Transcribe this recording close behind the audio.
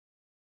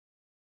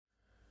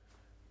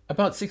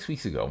About 6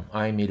 weeks ago,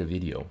 I made a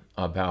video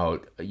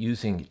about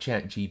using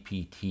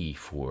ChatGPT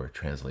for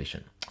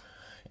translation.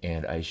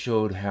 And I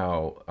showed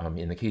how,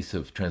 in the case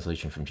of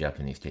translation from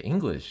Japanese to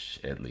English,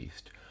 at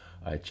least,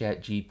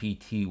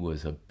 ChatGPT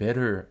was a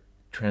better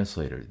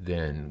translator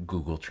than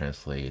Google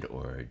Translate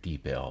or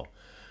DeepL.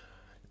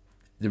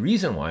 The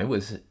reason why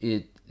was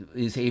it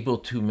is able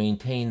to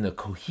maintain the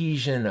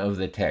cohesion of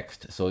the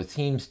text. So it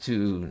seems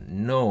to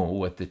know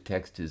what the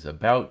text is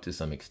about to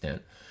some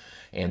extent.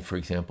 And for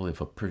example, if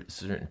a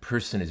certain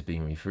person is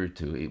being referred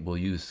to, it will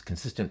use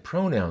consistent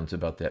pronouns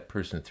about that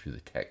person through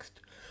the text.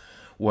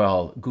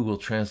 While Google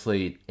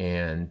Translate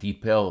and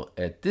DeepL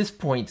at this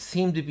point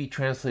seem to be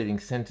translating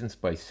sentence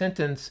by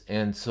sentence,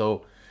 and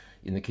so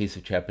in the case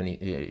of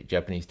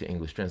Japanese to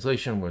English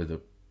translation, where the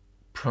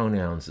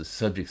pronouns, the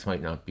subjects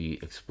might not be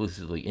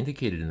explicitly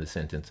indicated in the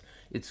sentence,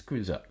 it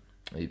screws up.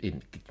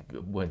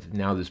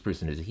 Now this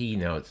person is a he,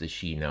 now it's a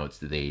she, now it's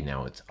they,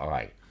 now it's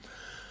I.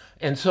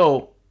 And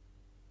so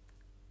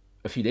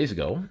a few days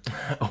ago,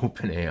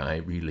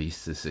 OpenAI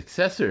released the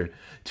successor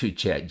to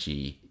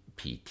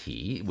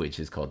ChatGPT, which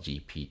is called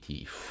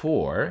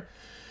GPT-4.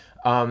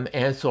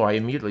 And so I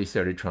immediately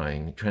started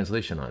trying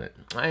translation on it.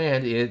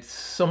 And it's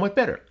somewhat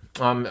better.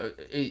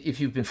 If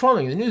you've been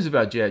following the news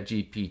about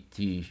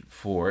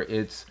GPT-4,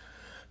 it's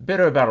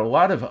better about a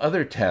lot of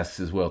other tasks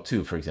as well,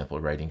 too. For example,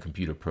 writing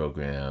computer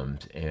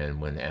programs, and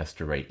when asked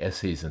to write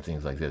essays and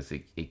things like this,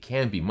 it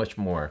can be much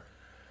more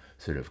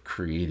sort of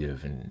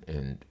creative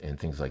and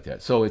things like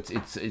that. So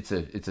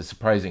it's a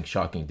surprising,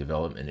 shocking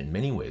development in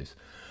many ways.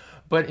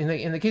 But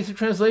in the case of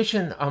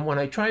translation, when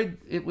I tried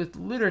it with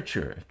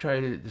literature, I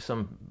tried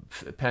some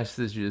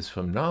passages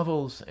from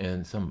novels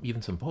and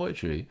even some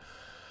poetry,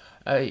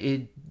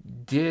 it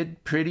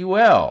did pretty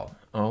well.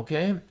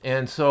 Okay,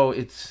 and so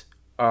it's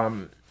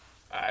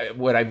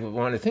what I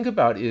want to think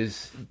about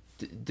is,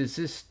 does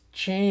this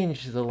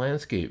change the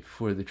landscape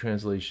for the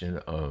translation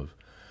of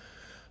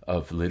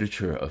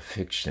literature, of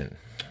fiction?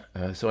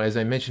 So as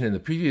I mentioned in the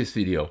previous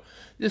video,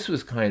 this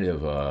was kind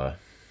of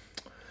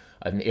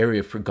an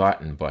area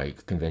forgotten by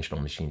conventional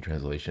machine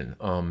translation.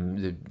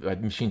 The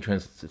machine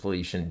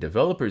translation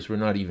developers were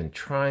not even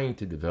trying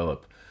to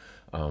develop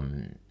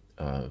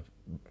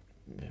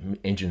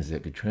engines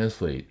that could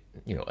translate,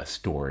 a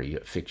story, a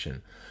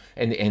fiction,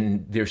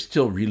 and they're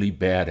still really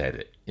bad at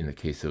it in the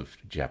case of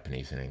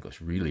Japanese and English.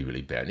 Really,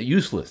 really bad.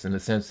 Useless in the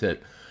sense that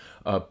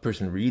a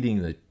person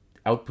reading the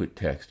output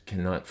text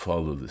cannot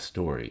follow the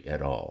story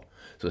at all.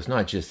 So it's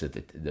not just that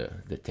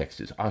the text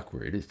is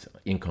awkward, it's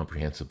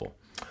incomprehensible.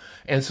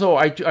 And so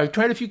I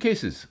tried a few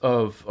cases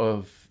of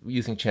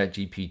using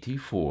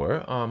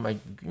ChatGPT-4,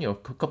 a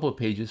couple of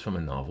pages from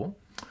a novel,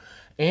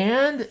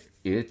 and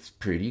it's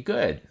pretty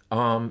good.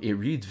 It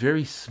reads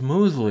very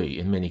smoothly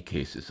in many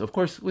cases. Of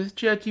course, with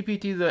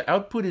ChatGPT, the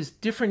output is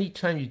different each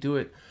time you do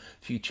it.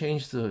 If you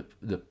change the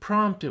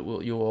prompt, you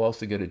will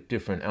also get a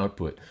different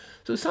output.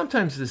 So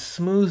sometimes the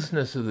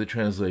smoothness of the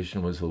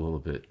translation was a little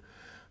bit,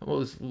 well,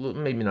 it was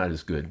maybe not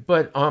as good.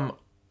 But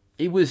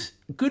it was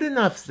good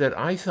enough that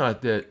I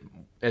thought that,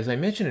 as I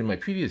mentioned in my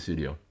previous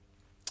video,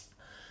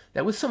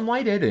 that was some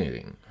light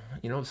editing.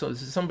 So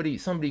somebody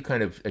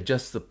kind of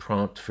adjusts the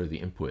prompt for the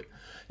input,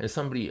 and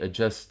somebody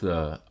adjusts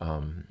the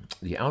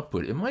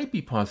output. It might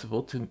be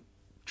possible to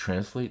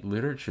translate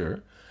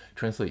literature,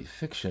 translate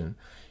fiction,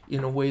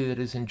 in a way that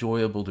is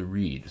enjoyable to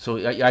read. So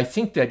I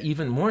think that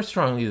even more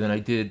strongly than I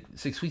did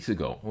 6 weeks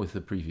ago with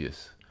the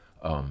previous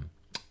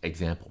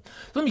example.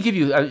 Let me give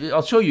you,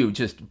 I'll show you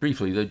just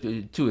briefly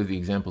the two of the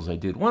examples I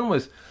did. One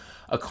was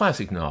a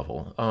classic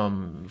novel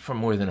from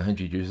more than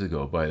 100 years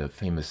ago by a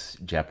famous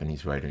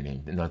Japanese writer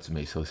named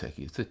Natsume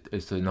Soseki.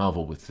 It's a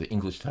novel with the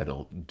English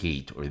title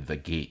Gate, or The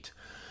Gate.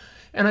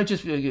 And I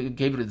just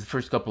gave it the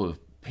first couple of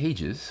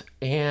pages,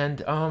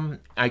 and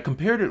I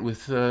compared it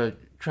with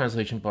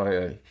translation by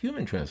a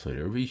human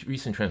translator, a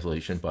recent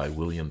translation by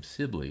William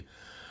Sibley.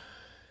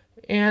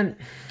 And,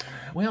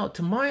 well,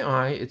 to my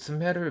eye, it's a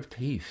matter of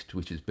taste,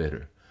 which is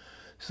better.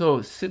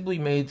 So Sibley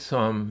made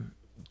some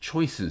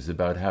choices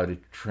about how to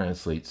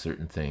translate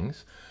certain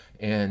things,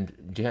 and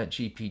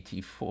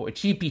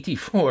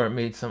GPT-4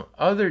 made some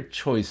other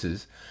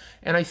choices.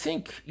 And I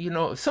think,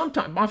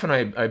 often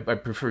I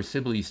prefer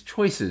Sibley's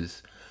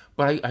choices,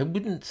 but I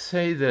wouldn't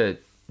say that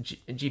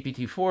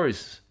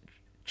GPT-4's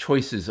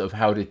choices of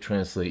how to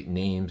translate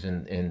names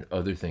and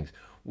other things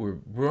were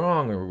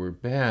wrong or were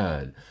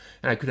bad.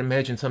 And I could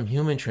imagine some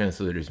human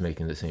translators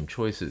making the same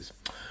choices.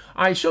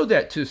 I showed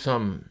that to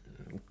some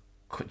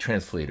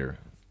translator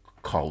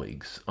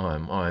colleagues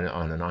on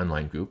an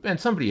online group, and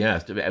somebody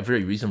asked a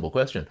very reasonable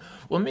question.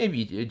 Well,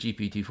 maybe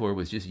GPT-4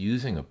 was just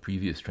using a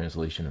previous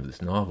translation of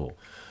this novel,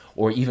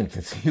 or even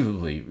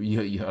conceivably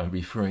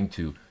referring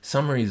to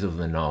summaries of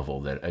the novel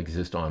that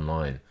exist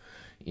online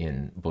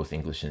in both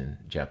English and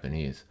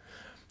Japanese.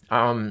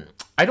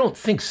 I don't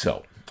think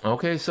so.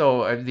 Okay,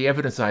 so the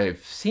evidence I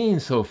have seen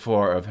so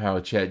far of how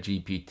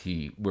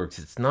ChatGPT works,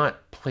 it's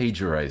not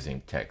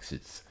plagiarizing text.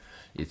 It's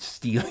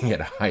stealing at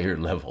a higher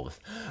level.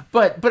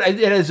 But it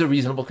is a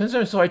reasonable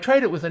concern. So I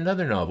tried it with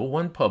another novel,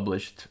 one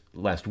published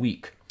last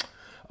week,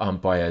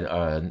 by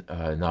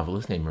a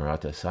novelist named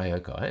Murata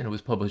Sayaka, and it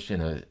was published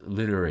in a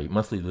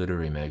monthly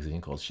literary magazine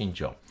called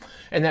Shincho.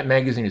 And that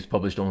magazine is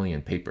published only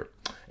in paper.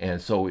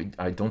 And so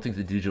I don't think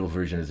the digital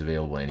version is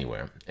available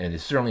anywhere. And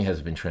it certainly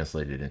hasn't been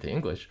translated into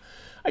English.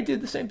 I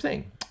did the same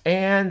thing.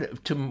 And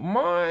to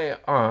my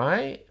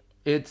eye,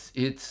 I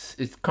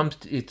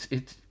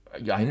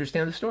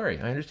understand the story.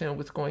 I understand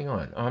what's going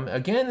on.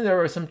 Again,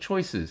 there are some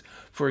choices.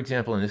 For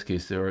example, in this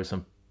case, there are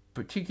some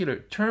particular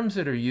terms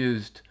that are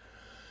used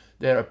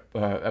that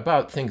are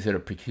about things that are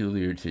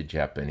peculiar to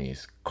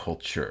Japanese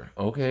culture.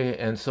 Okay,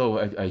 and so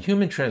a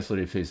human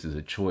translator faces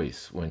a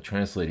choice when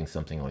translating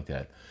something like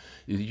that.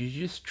 You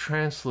just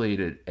translate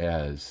it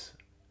as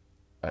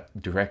a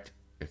direct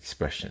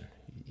expression.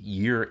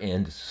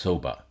 Year-end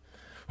soba.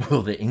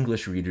 Will the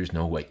English readers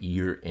know what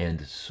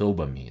year-end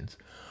soba means?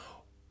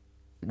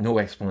 No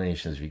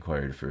explanation is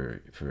required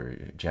for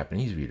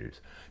Japanese readers.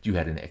 Do you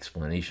have an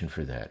explanation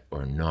for that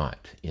or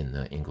not in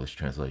the English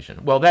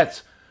translation? Well,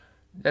 that's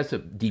a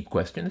deep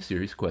question, a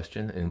serious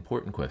question, an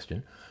important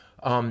question.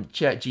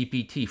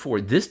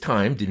 GPT-4 this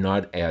time did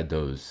not add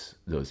those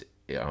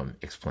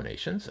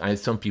explanations.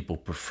 Some people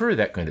prefer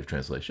that kind of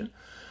translation.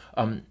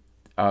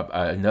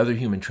 Another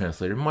human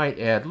translator might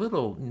add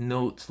little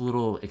notes,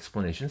 little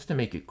explanations to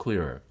make it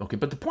clearer. Okay,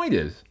 but the point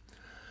is,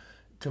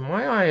 to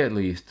my eye at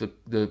least,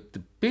 the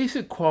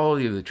basic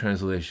quality of the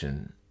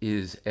translation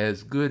is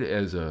as good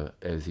as a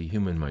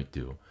human might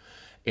do,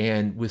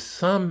 and with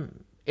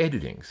some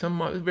editing,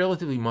 some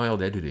relatively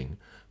mild editing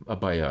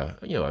by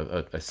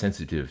a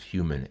sensitive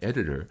human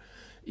editor,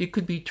 it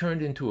could be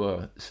turned into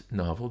a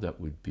novel that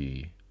would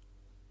be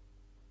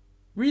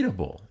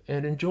readable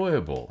and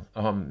enjoyable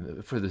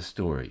for the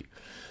story.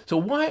 So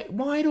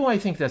why do I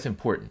think that's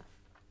important?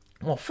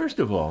 Well, first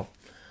of all,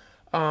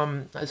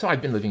 so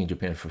I've been living in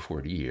Japan for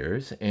 40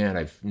 years, and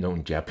I've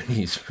known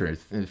Japanese for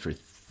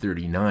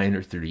 39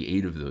 or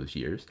 38 of those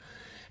years.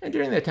 And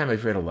during that time,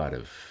 I've read a lot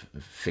of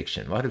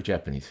fiction, a lot of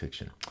Japanese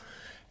fiction.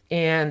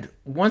 And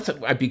once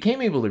I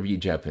became able to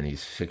read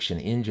Japanese fiction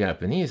in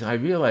Japanese, I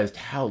realized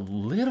how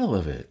little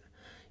of it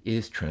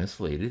is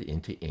translated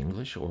into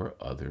English or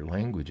other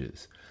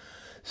languages.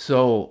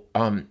 So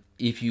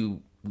if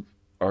you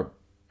are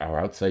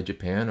outside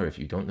Japan, or if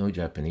you don't know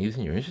Japanese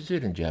and you're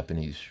interested in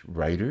Japanese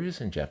writers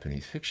and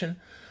Japanese fiction,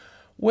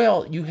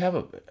 well,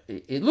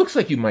 it looks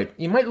like you might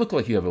look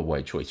like you have a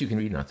wide choice. You can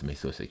read Natsume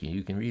Soseki,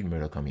 you can read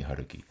Murakami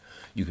Haruki,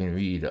 you can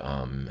read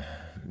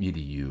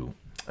Mireyu,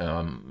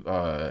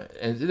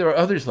 and there are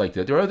others like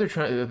that. There are other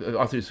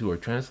authors who are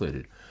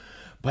translated,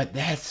 but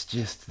that's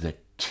just the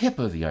tip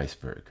of the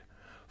iceberg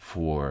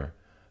for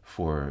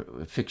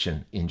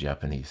fiction in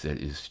Japanese that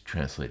is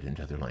translated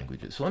into other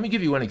languages. So let me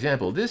give you one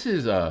example. This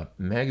is a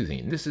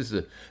magazine. This is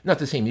not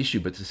the same issue,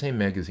 but it's the same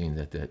magazine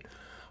that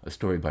a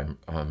story by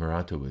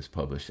Murata was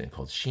published in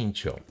called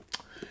Shincho.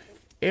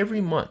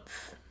 Every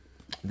month,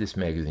 this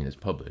magazine is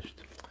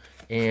published,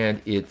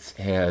 and it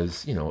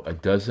has a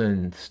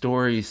dozen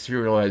stories,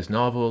 serialized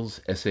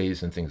novels,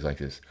 essays, and things like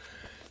this.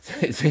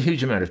 It's a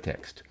huge amount of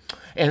text.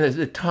 And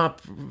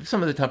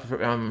some of the top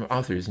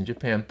authors in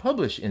Japan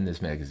publish in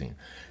this magazine.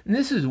 And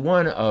this is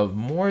one of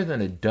more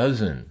than a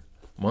dozen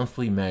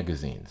monthly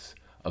magazines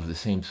of the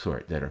same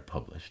sort that are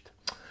published,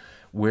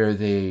 where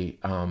they,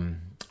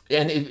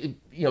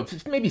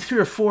 maybe 3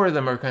 or 4 of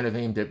them are kind of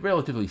aimed at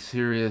relatively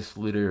serious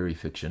literary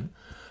fiction,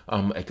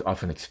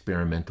 often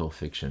experimental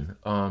fiction.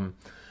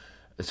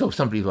 So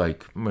somebody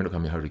like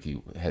Murakami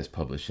Haruki has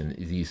published in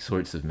these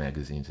sorts of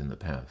magazines in the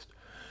past.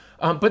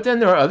 But then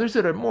there are others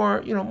that are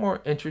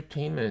more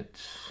entertainment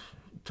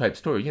type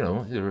stories.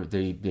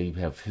 They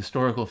have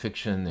historical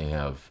fiction, they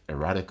have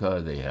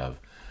erotica, they have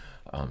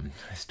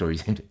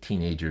stories into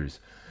teenagers,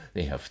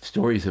 they have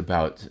stories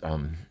about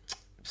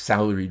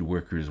salaried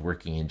workers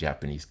working in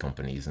Japanese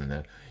companies and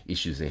the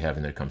issues they have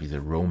in their companies.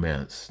 The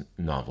romance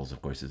novels,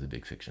 of course, is a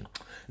big fiction.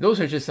 Those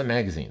are just some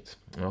magazines.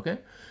 Okay,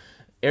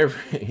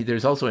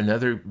 there's also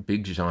another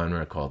big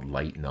genre called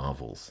light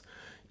novels,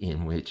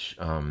 in which,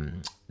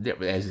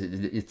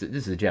 this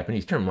is a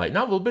Japanese term, light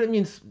novel, but it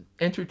means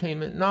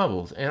entertainment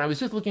novels. And I was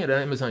just looking at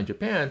Amazon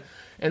Japan,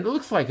 and it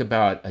looks like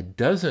about a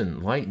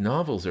dozen light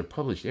novels are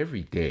published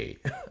every day.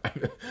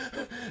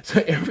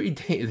 So every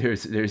day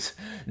there's this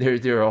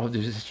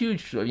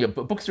huge,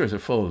 bookstores are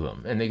full of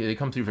them, and they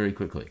come through very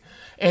quickly.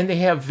 And they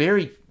have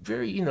very,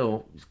 very,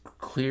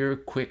 clear,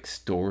 quick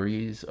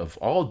stories of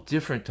all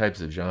different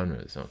types of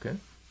genres, okay?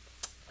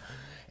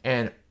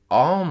 And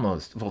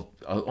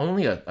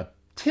only a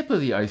tip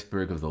of the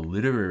iceberg of the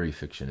literary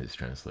fiction is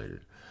translated.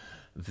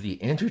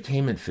 The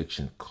entertainment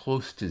fiction,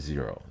 close to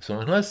zero. So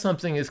unless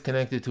something is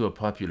connected to a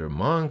popular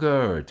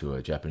manga or to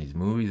a Japanese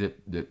movie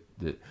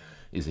that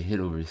is a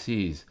hit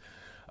overseas,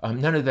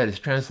 none of that is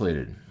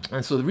translated.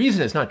 And so the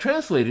reason it's not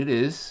translated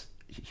is,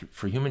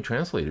 for human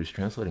translators,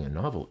 translating a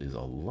novel is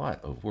a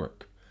lot of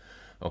work.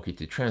 Okay,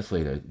 to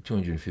translate a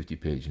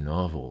 250-page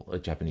novel, a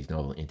Japanese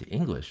novel, into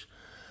English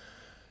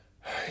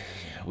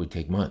would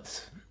take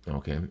months.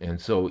 Okay, and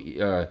so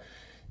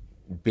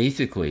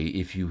basically,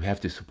 if you have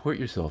to support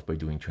yourself by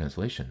doing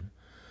translation,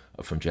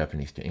 from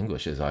Japanese to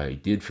English, as I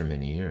did for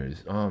many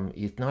years,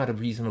 it's not a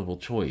reasonable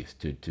choice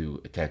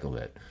to tackle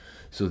that.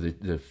 So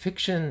the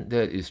fiction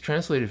that is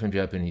translated from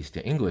Japanese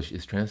to English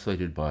is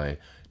translated by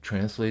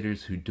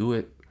translators who do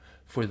it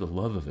for the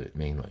love of it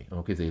mainly.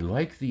 Okay, they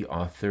like the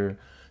author,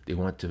 they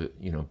want to,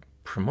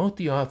 promote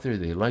the author,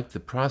 they like the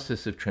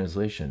process of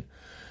translation.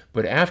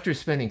 But after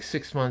spending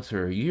 6 months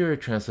or a year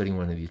translating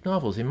one of these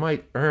novels, they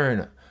might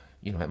earn,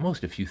 at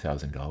most a few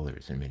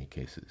 $1,000s in many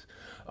cases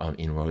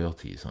in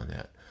royalties on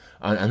that.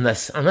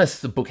 Unless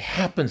the book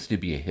happens to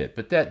be a hit,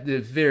 but that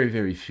very,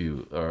 very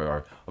few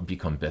are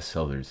become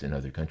bestsellers in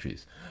other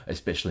countries,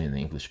 especially in the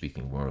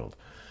English-speaking world.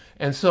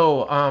 And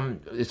so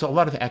it's a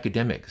lot of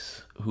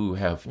academics who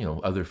have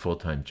other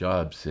full-time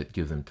jobs that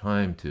give them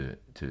time to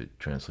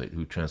translate,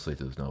 who translate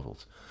those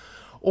novels,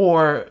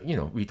 or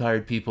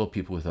retired people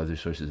with other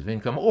sources of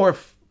income, or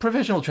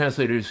professional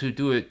translators who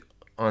do it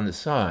on the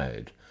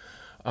side.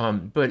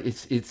 But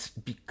it's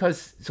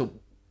because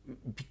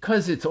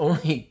it's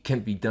only can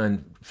be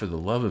done for the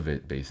love of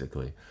it,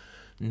 basically,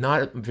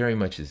 not very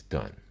much is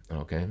done,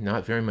 okay?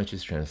 Not very much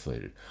is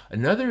translated.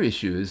 Another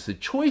issue is the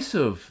choice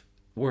of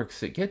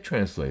works that get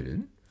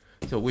translated.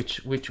 So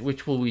which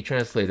will we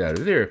translate out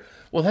of there?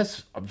 Well,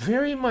 that's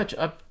very much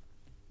up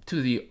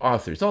to the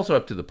author. It's also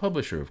up to the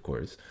publisher, of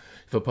course.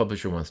 If a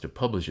publisher wants to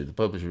publish it, the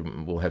publisher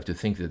will have to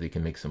think that they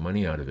can make some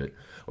money out of it,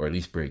 or at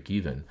least break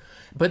even.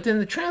 But then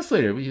the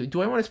translator,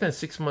 do I want to spend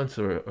 6 months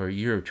or a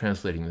year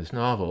translating this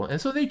novel?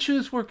 And so they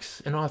choose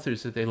works and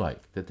authors that they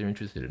like, that they're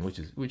interested in,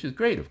 which is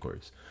great, of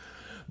course.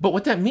 But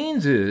what that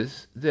means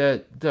is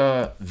that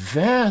the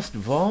vast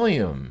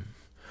volume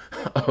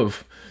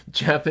of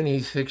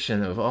Japanese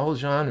fiction of all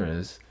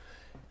genres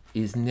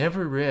is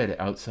never read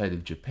outside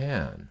of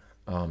Japan.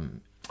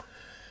 And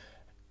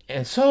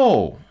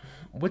so,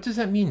 what does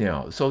that mean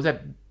now? So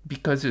that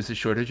because there's a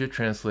shortage of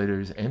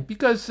translators, and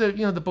because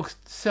the books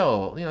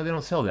sell, they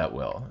don't sell that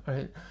well,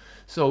 right?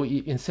 So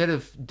instead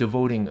of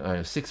devoting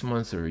 6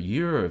 months or a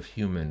year of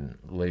human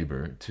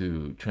labor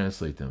to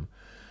translate them,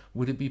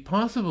 would it be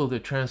possible to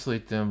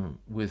translate them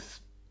with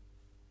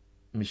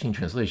machine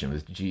translation,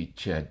 with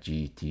chat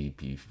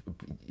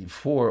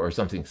GPT-4 or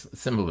something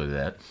similar to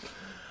that,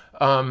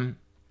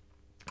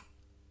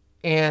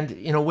 and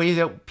in a way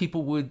that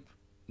people would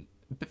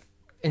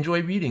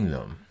enjoy reading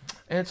them?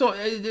 And so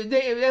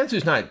the answer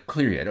is not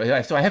clear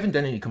yet. So I haven't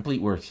done any complete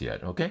works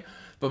yet, okay?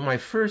 But my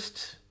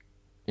first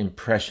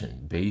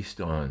impression, based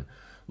on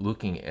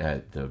looking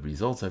at the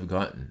results I've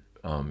gotten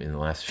in the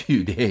last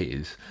few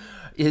days,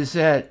 is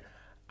that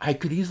I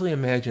could easily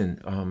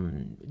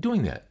imagine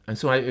doing that. And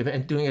so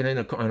I'm doing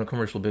it on a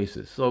commercial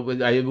basis. So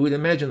I would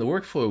imagine the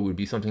workflow would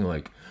be something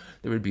like,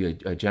 there would be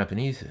a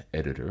Japanese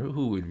editor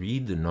who would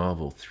read the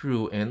novel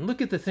through and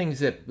look at the things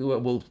that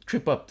will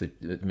trip up the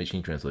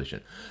machine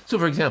translation. So,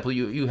 for example,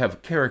 you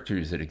have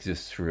characters that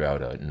exist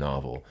throughout a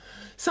novel.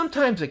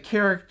 Sometimes a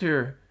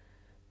character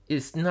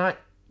is not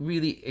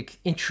really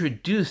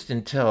introduced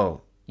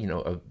until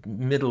a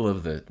middle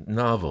of the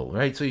novel,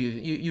 right? So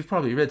you've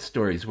probably read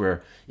stories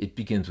where it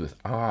begins with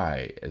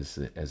I as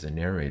a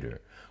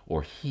narrator,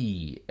 or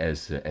he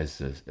as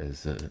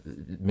the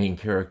main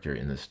character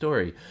in the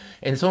story,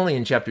 and it's only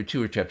in chapter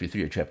 2 or chapter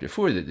 3 or chapter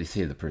 4 that they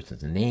say the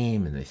person's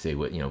name and they say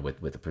what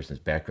the person's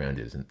background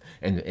is, and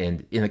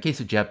in the case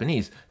of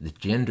Japanese, the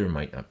gender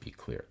might not be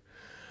clear.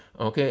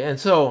 Okay, and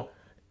so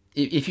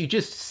if you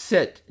just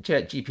set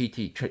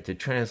ChatGPT to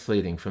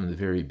translating from the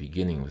very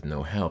beginning with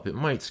no help, it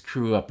might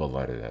screw up a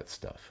lot of that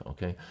stuff.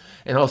 Okay,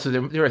 and also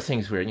there are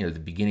things where the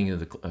beginning of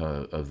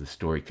the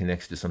story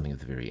connects to something at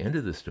the very end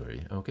of the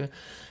story. Okay,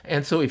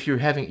 and so if you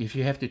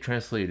have to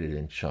translate it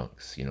in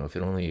chunks, if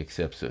it only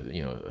accepts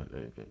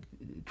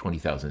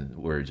 20,000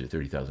 words or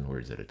 30,000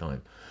 words at a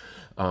time,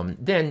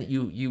 then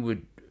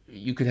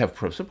you could have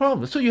some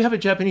problems. So you have a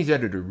Japanese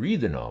editor read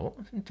the novel.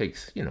 It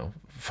takes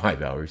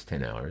 5 hours,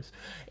 10 hours,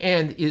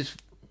 and is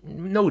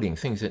noting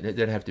things that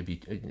have to be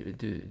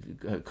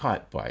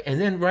caught by, and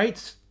then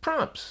writes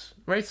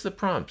the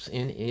prompts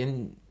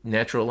in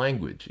natural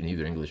language, in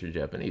either English or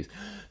Japanese.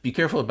 Be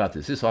careful about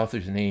this. This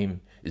author's name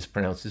is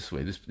pronounced this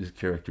way. This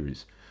character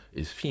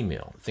is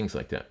female. Things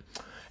like that.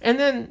 And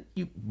then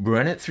you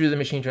run it through the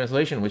machine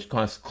translation, which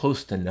costs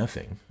close to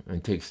nothing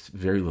and takes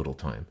very little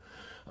time.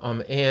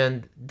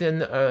 And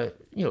then,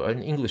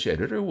 an English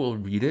editor will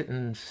read it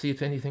and see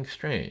if anything's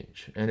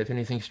strange. And if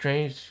anything's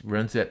strange,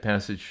 runs that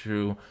passage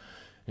through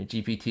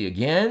GPT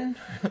again,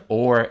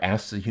 or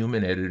asks a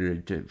human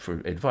editor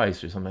for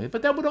advice or something like that.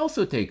 But that would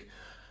also take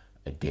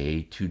a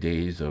day, 2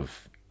 days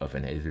of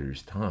an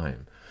editor's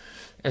time.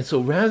 And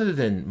so rather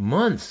than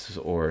months,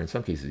 or in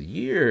some cases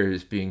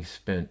years, being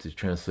spent to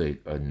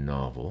translate a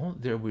novel,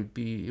 it would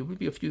be a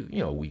week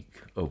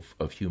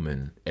of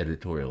human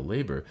editorial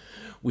labor,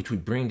 which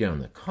would bring down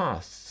the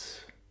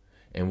costs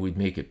and would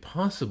make it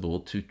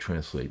possible to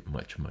translate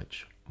much,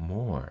 much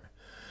more.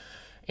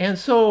 And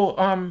so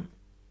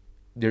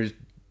there's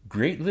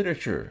great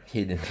literature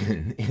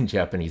hidden in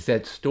Japanese.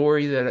 That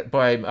story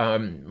by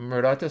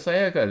Murata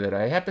Sayaka that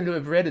I happened to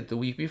have read it the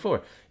week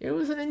before. It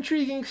was an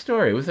intriguing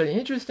story. It was an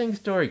interesting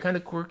story, kind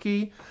of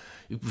quirky.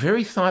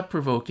 Very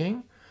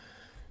thought-provoking.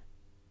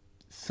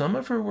 Some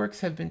of her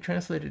works have been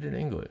translated in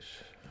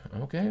English.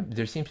 Okay,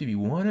 there seems to be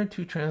one or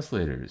two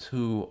translators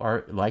who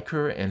are like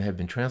her and have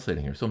been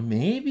translating her. So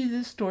maybe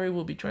this story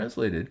will be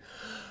translated,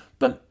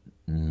 but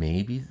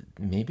maybe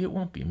it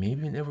won't be.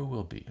 Maybe it never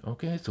will be.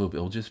 Okay, so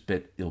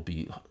it'll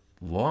be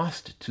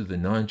lost to the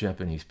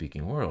non-Japanese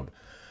speaking world.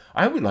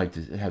 I would like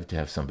to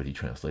have somebody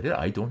translate it.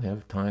 I don't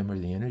have time or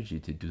the energy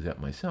to do that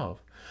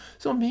myself.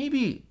 So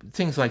maybe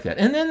things like that.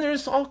 And then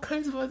there's all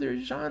kinds of other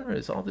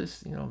genres, all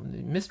this,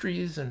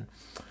 mysteries and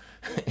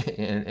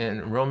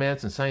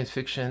romance and science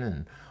fiction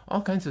and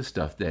all kinds of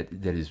stuff that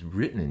is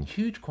written in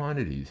huge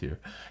quantities here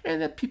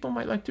and that people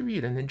might like to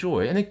read and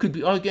enjoy. And it could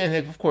be, again,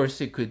 of course,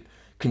 it could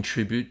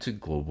contribute to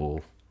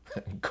global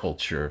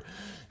culture.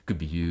 It could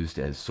be used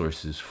as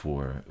sources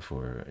for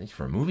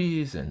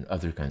movies and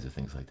other kinds of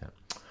things like that.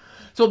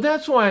 So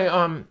that's why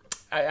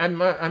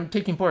I'm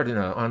taking part in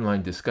an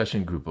online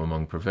discussion group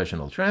among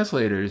professional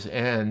translators,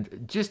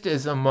 and just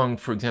as among,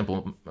 for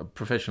example,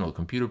 professional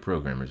computer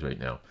programmers right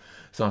now,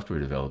 software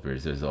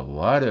developers, there's a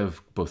lot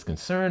of both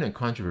concern and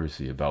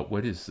controversy about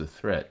what is the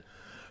threat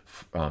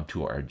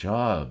to our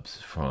jobs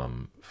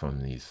from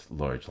these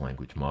large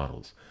language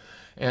models.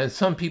 And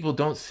some people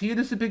don't see it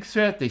as a big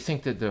threat. They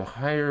think that the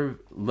higher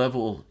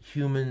level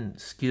human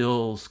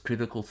skills,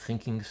 critical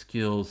thinking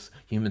skills,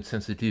 human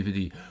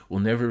sensitivity will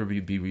never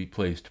be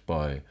replaced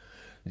by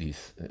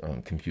these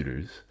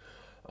computers.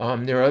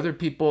 There are other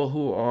people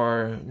who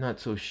are not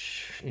so,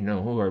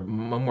 who are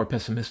more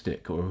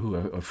pessimistic or who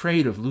are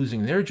afraid of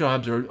losing their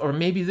jobs, or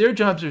maybe their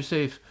jobs are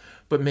safe,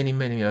 but many,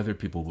 many other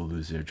people will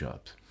lose their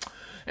jobs.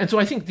 And so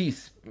I think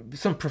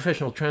some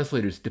professional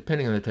translators,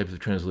 depending on the type of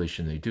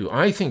translation they do,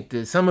 I think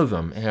that some of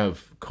them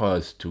have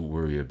cause to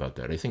worry about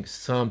that. I think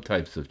some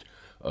types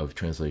of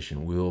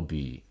translation will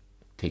be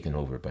taken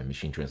over by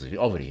machine translation.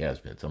 It already has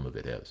been, some of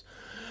it has.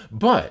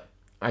 But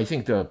I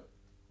think the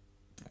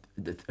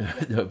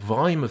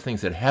volume of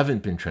things that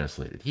haven't been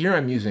translated, here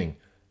I'm using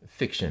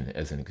fiction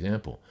as an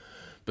example,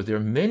 but there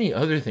are many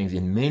other things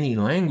in many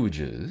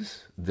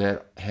languages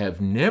that have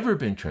never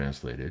been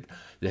translated,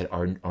 that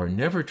are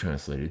never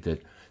translated,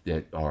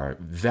 that are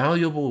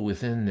valuable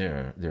within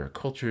their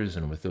cultures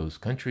and with those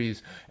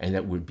countries, and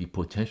that would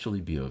potentially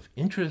be of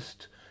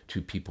interest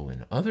to people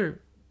in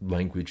other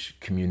language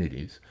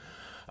communities.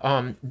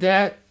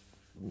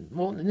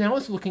 Well, now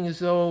it's looking as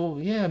though,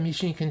 yeah,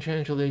 machine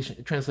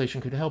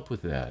translation could help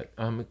with that.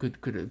 It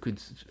could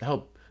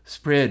help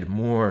spread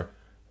more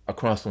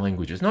across the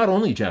languages, not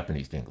only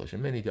Japanese to English,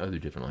 and many other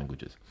different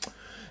languages.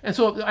 And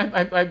so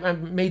I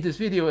made this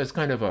video as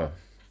kind of a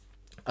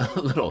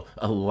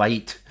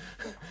light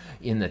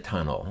in the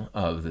tunnel,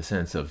 of the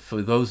sense of,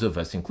 for those of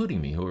us,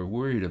 including me, who are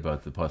worried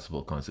about the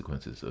possible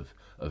consequences of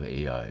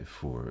AI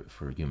for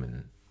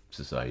human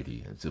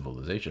society and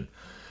civilization.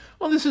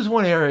 Well, this is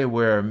one area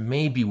where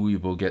maybe we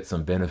will get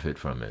some benefit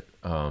from it.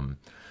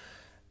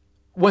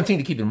 One thing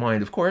to keep in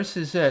mind, of course,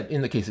 is that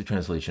in the case of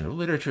translation of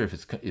literature, if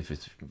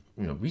it's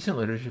recent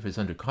literature, if it's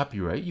under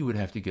copyright, you would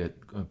have to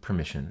get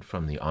permission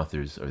from the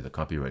authors or the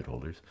copyright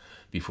holders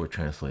before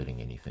translating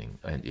anything,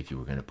 and if you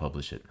were going to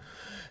publish it.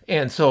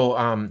 And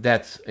so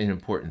that's an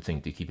important thing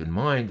to keep in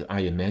mind. I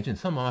imagine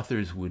some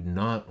authors would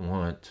not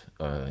want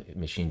a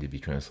machine to be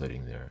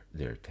translating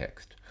their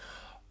text.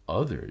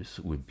 Others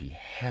would be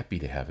happy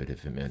to have it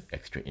if it meant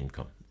extra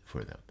income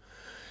for them.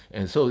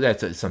 And so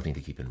that's something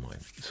to keep in mind.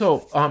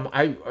 So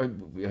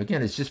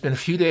again, it's just been a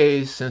few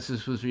days since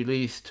this was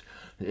released.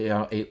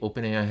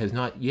 OpenAI has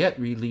not yet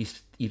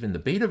released even the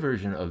beta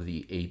version of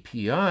the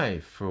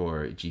API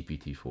for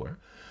GPT-4.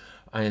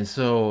 And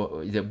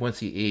so that once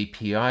the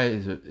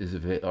API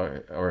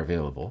are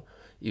available,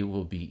 it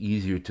will be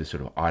easier to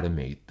sort of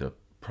automate the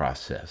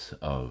process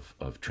of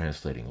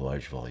translating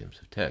large volumes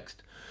of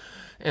text.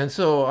 And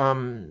so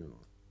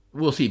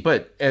we'll see.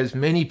 But as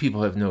many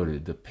people have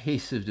noted, the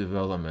pace of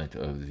development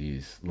of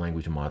these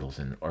language models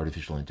and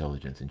artificial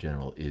intelligence in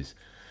general is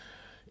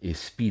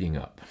speeding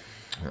up.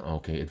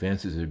 Okay,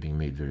 advances are being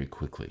made very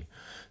quickly.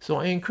 So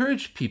I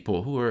encourage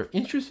people who are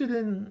interested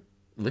in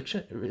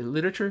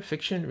literature,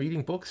 fiction,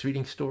 reading books,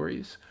 reading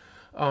stories,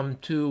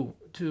 to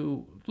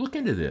look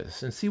into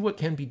this and see what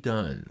can be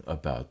done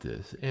about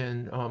this.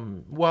 And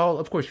while,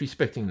 of course,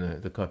 respecting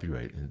the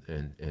copyright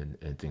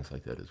and things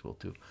like that as well,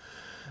 too.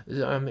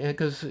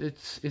 Because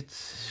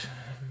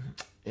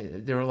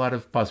there are a lot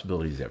of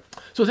possibilities there.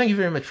 So thank you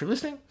very much for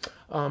listening.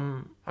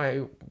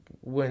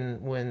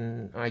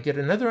 When I get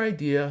another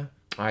idea,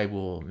 I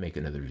will make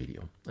another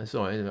video.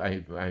 So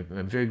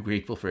I'm very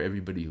grateful for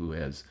everybody who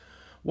has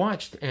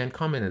watched and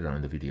commented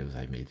on the videos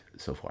I made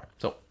so far.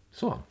 So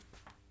long.